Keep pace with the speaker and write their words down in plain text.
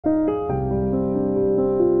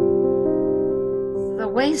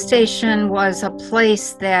Waystation was a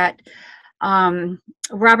place that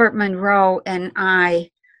Robert Monroe and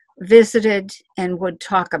I visited and would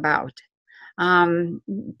talk about.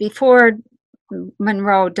 Before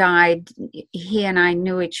Monroe died, he and I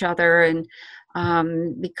knew each other, and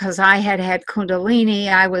because I had Kundalini,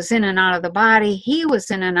 I was in and out of the body. He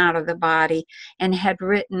was in and out of the body and had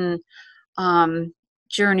written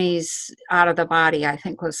Journeys Out of the Body, I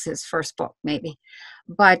think was his first book, maybe.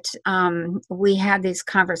 But we had these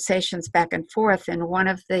conversations back and forth, and one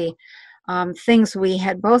of the things we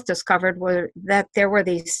had both discovered were that there were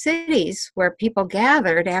these cities where people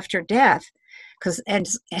gathered after death,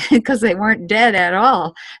 because they weren't dead at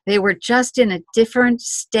all. They were just in a different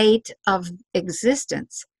state of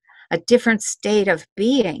existence, a different state of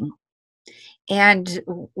being. And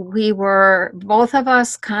we were, both of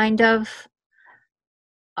us, kind of,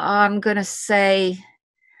 I'm going to say,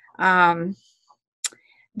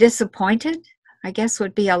 disappointed, I guess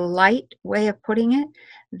would be a light way of putting it,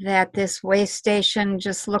 that this Waystation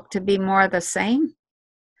just looked to be more of the same.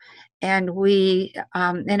 And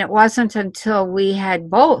and it wasn't until we had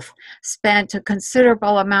both spent a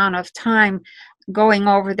considerable amount of time going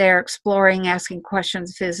over there, exploring, asking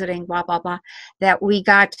questions, visiting, blah, blah, blah, that we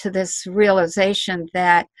got to this realization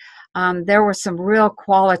that there were some real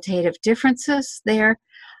qualitative differences there,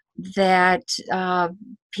 that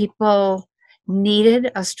people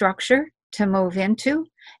needed a structure to move into.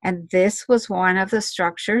 And this was one of the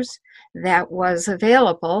structures that was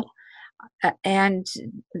available. And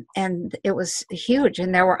it was huge.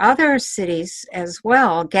 And there were other cities as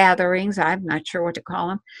well, gatherings, I'm not sure what to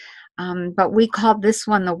call them, but we called this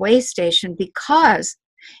one the Waystation because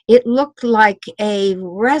it looked like a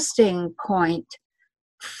resting point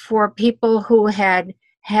for people who had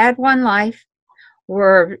had one life,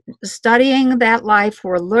 were studying that life,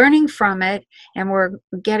 were learning from it, and were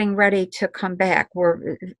getting ready to come back.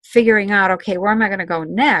 We're figuring out, okay, where am I going to go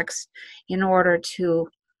next in order to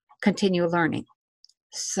continue learning?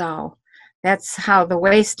 So that's how the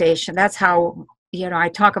Waystation, that's how, I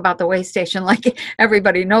talk about the Waystation like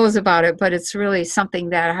everybody knows about it, but it's really something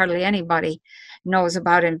that hardly anybody knows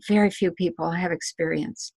about and very few people have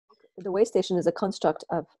experienced. The Waystation is a construct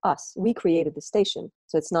of us. We created the station.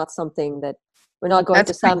 So it's not something that we're not going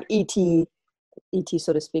to some ET,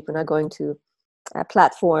 so to speak. We're not going to a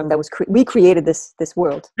platform that was, we created this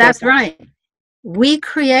world. That's right. We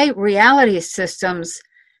create reality systems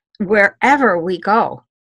wherever we go.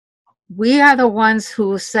 We are the ones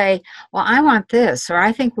who say, well, I want this, or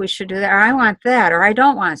I think we should do that, or I want that, or I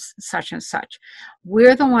don't want such and such.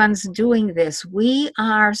 We're the ones doing this. We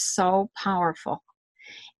are so powerful.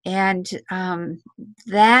 And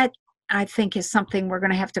that, I think, is something we're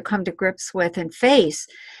going to have to come to grips with and face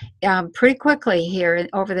pretty quickly here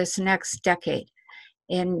over this next decade.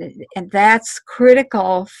 And that's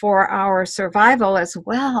critical for our survival as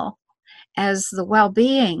well as the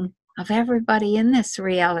well-being of everybody in this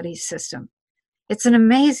reality system. It's an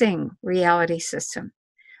amazing reality system.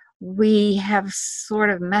 We have sort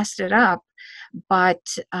of messed it up, but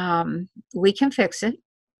we can fix it.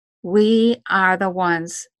 We are the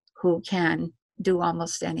ones who can do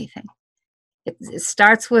almost anything. It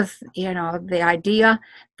starts with, the idea,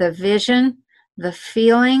 the vision, the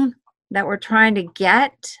feeling that we're trying to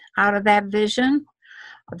get out of that vision,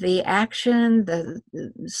 the action, the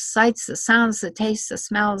sights, the sounds, the tastes, the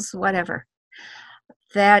smells, whatever.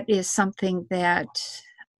 That is something that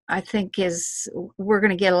I think we're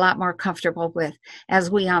going to get a lot more comfortable with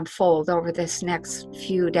as we unfold over this next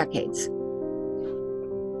few decades.